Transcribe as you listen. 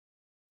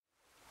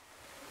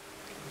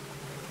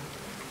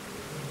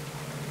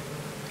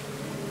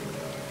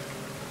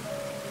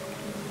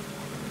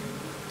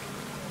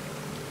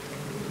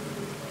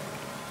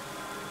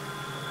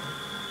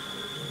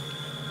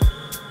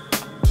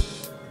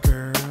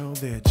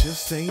there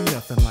just ain't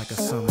nothing like a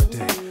summer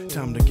day.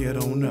 Time to get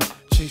on up,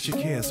 chase your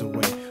cares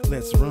away.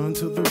 Let's run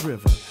to the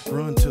river,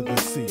 run to the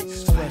sea.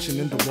 Splashing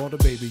in the water,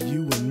 baby,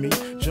 you and me.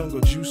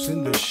 Jungle juice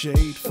in the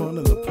shade, fun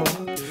in the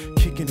park.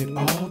 Kicking it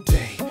all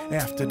day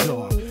after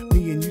dark.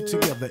 Me and you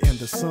together and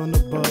the sun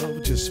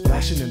above. Just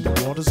splashing in the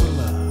waters of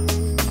love.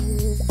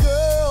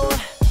 Girl,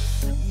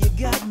 you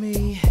got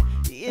me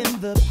in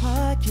the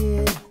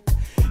pocket.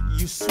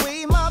 You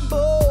sway my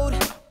boat.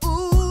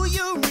 Ooh,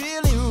 you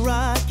really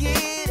rock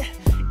it.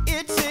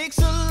 It takes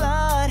a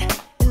lot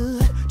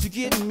to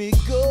get me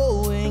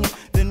going.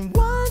 Then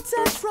one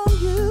touch from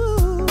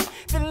you,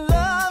 then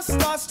love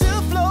starts to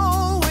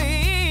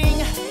flowing.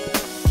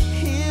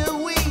 Here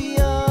we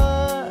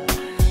are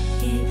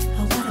in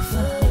a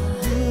waterfall,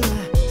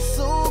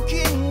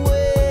 soaking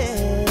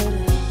wet,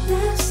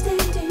 love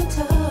standing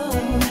tall,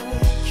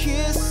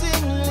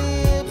 kissing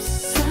lips,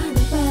 sun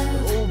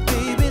above, oh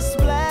baby,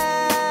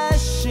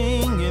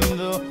 splashing in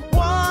the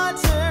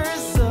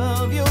waters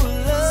of your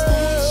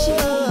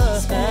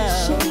love.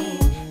 splashing,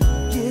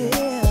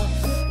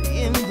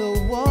 Yeah, in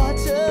the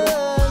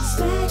waters.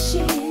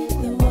 splashing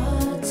in the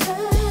water.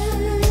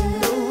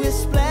 Oh, we're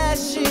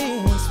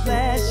splashing,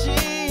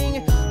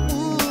 splashing,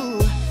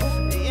 ooh,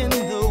 in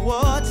the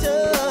water.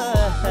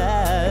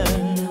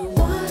 The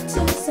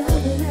waters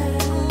of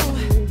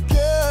love.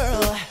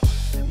 Girl,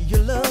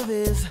 your love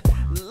is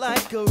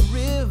like a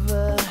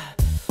river.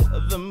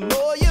 The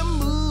more you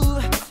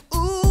move,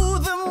 ooh,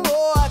 the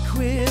more I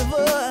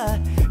quiver.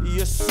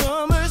 Your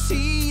summer's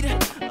heat,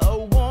 a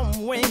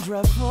warm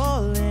raindrop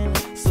falling.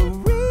 So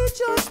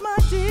rejoice, my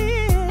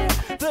dear,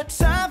 the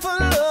time for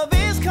love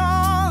is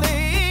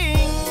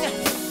calling.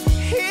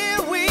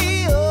 Here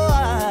we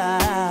are,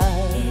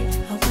 In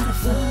a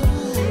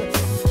waterfall,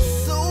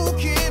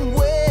 soaking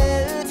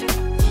wet,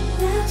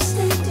 love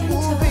standing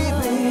ooh, tall,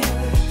 baby,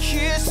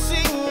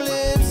 kissing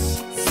lips.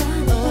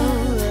 sun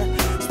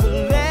above,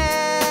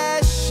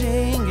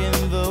 Splashing in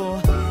the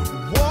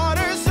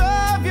waters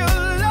of your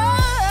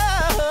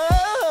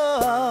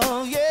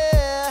love,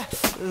 yeah.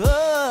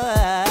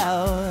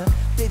 Oh,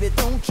 baby,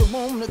 don't you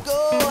wanna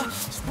go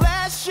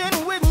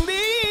splashing with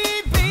me,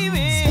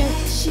 baby?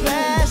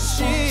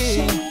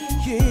 Splashing,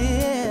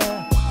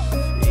 Yeah,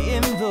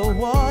 in the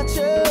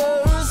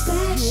waters,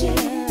 splashing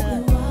in yeah.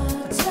 the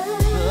water.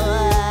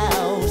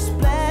 Oh,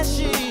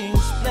 splashing,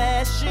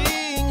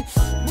 splashing,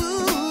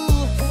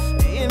 ooh,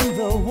 in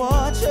the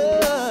water.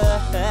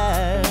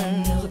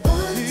 The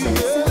waters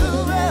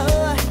of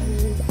love.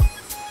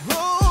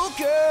 Oh,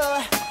 girl,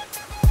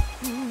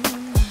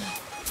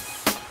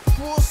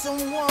 pour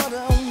some water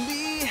on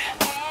me,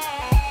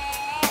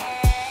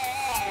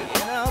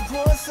 and I'll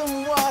pour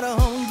some water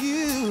on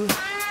you.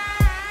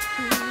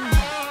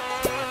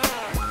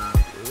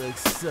 It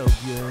looks so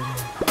good.